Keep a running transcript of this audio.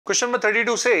Question number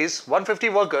 32 says 150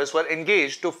 workers were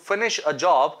engaged to finish a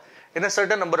job in a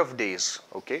certain number of days.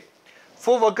 Okay.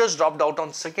 4 workers dropped out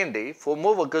on second day, 4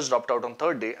 more workers dropped out on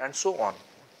third day, and so on.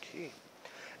 Okay.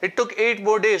 It took 8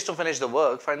 more days to finish the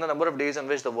work. Find the number of days in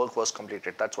which the work was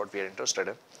completed. That's what we are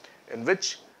interested in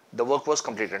which the work was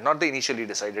completed. Not the initially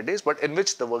decided days, but in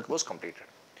which the work was completed.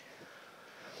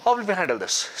 How will we handle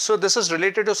this? So this is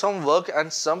related to some work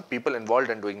and some people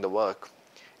involved in doing the work.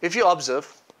 If you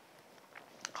observe,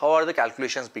 how are the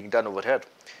calculations being done over here?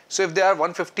 So if there are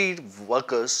 150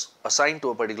 workers assigned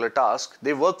to a particular task,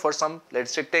 they work for some,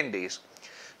 let's say 10 days.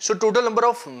 So total number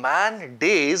of man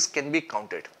days can be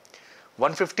counted.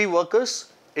 150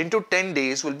 workers into 10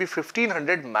 days will be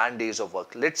 1500 man days of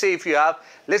work. Let's say if you have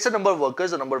lesser number of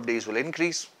workers, the number of days will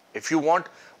increase. If you want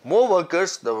more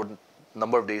workers, the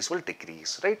number of days will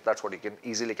decrease, right? That's what you can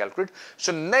easily calculate.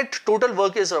 So net total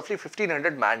work is roughly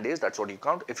 1500 man days. That's what you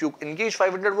count. If you engage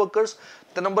 500 workers,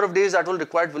 the number of days that will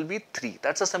required will be 3.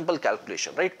 That's a simple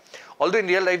calculation, right? Although in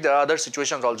real life there are other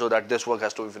situations also that this work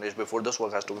has to be finished before, this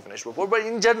work has to be finished before. But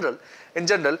in general,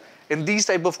 in these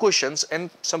type of questions in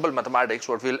simple mathematics,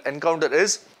 what we'll encounter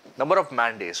is number of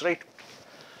man days, right?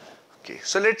 Okay,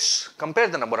 so let's compare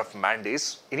the number of man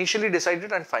days initially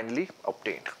decided and finally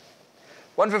obtained.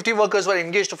 150 workers were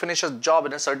engaged to finish a job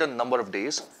in a certain number of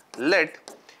days. Let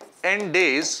n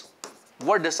days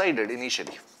were decided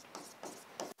initially.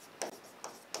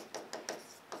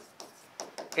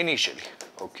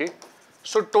 Okay.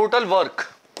 So total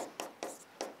work,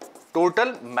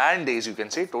 total man days, you can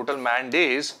say, total man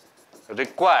days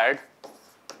required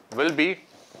will be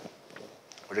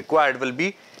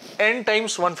n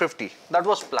times 150. That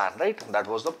was plan, right? That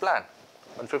was the plan,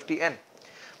 150n.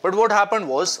 But what happened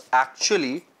was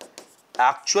actual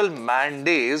man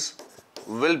days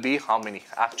will be how many?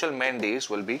 Actual man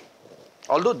days will be,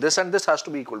 although this and this has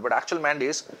to be equal, but actual man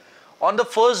days on the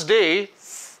first day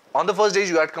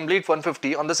you had complete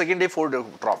 150, on the second day 4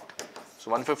 dropped. So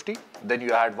 150, then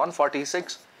you had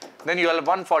 146, then you have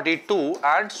 142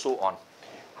 and so on.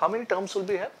 How many terms will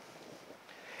be here?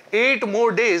 8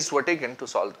 more days were taken to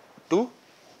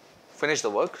finish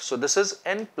the work. So this is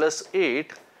n plus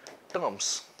 8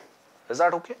 terms. Is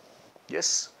that okay?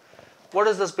 Yes. What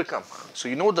does this become? So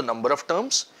you know the number of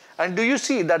terms, and do you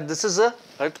see that this is a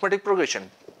arithmetic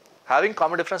progression having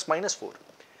common difference minus 4.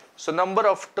 So number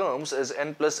of terms is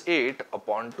n plus 8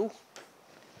 upon 2.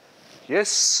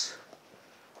 Yes.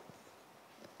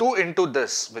 2 into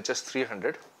this, which is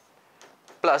 300,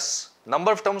 plus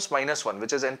number of terms minus 1,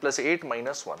 which is n plus 8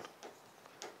 minus 1,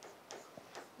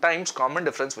 times common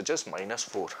difference, which is minus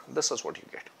 4. This is what you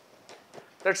get.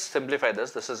 Let's simplify this.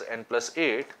 This is n plus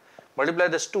 8. Multiply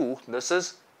this 2. This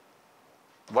is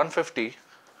 150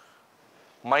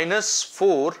 minus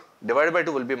 4 divided by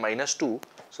 2 will be minus 2.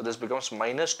 So this becomes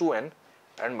minus 2n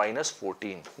and minus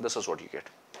 14. This is what you get.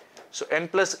 So n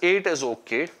plus 8 is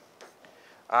okay.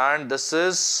 And this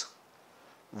is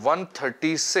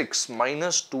 136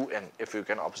 minus 2n. If you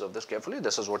can observe this carefully,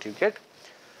 this is what you get.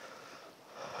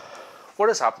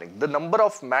 What is happening? The number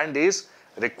of man days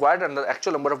required and the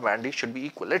actual number of man days should be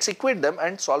equal. Let's equate them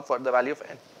and solve for the value of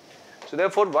n. So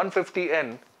therefore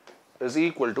 150n is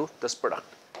equal to this product,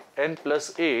 n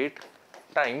plus 8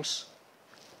 times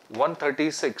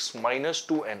 136 minus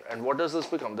 2n. And what does this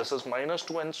become? This is minus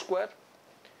 2n square.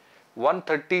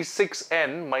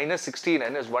 136n minus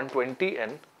 16n is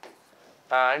 120n,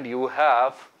 and you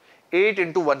have 8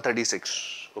 into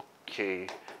 136. Okay,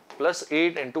 plus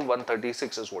 8 into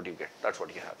 136 is what you get. That's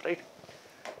what you have, right?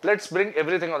 Let's bring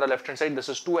everything on the left hand side. This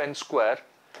is 2n square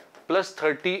plus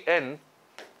 30n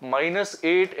minus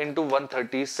 8 into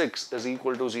 136 is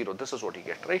equal to 0. This is what you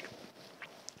get, right?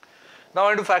 Now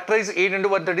I want to factorize 8 into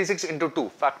 136 into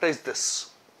 2. Factorize this.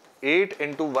 8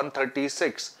 into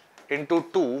 136 into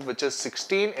 2, which is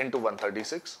 16 into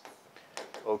 136.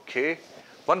 Okay.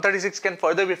 136 can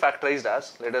further be factorized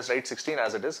as, let us write 16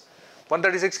 as it is.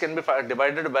 136 can be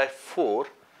divided by 4,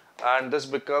 and this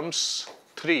becomes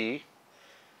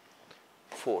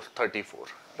 34,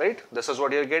 right? This is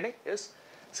what you are getting, yes?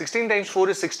 16 times 4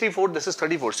 is 64, this is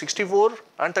 34. 64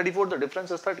 and 34, the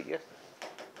difference is 30, yes?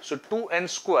 So 2n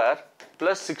square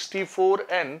plus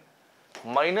 64n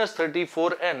minus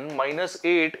 34n minus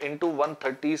 8 into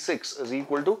 136 is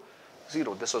equal to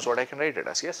 0. This is what I can write it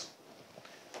as, yes?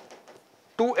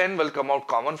 2n will come out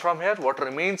common from here. What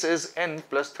remains is n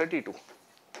plus 32.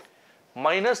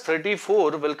 Minus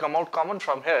 34 will come out common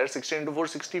from here. 16 into 4,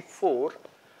 64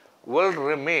 will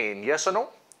remain. Yes or no?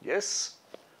 Yes.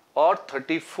 Or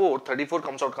 34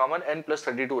 comes out common, n plus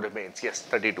 32 remains. Yes,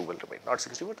 32 will remain. Not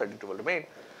 64, 32 will remain.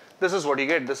 This is what you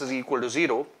get. This is equal to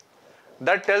 0.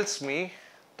 That tells me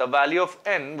the value of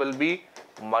n will be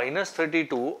minus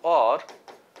 32, or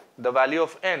the value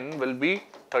of n will be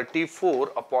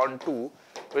 34 upon 2,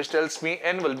 which tells me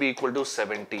n will be equal to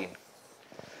 17.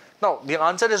 Now, the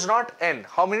answer is not n.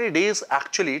 How many days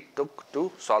actually took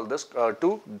to solve this,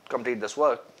 to complete this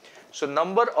work? So,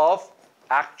 number of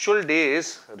actual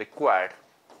days required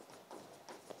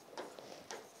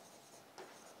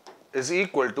is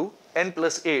equal to n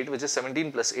plus 8, which is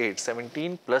 17 plus 8.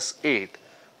 17 plus 8,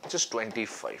 which is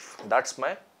 25. That's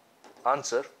my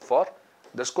answer for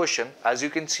this question, as you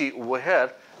can see over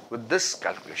here with this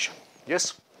calculation.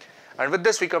 Yes. And with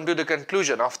this, we come to the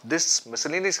conclusion of this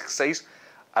miscellaneous exercise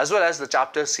as well as the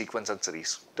chapter sequence and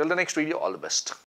series. Till the next video, all the best.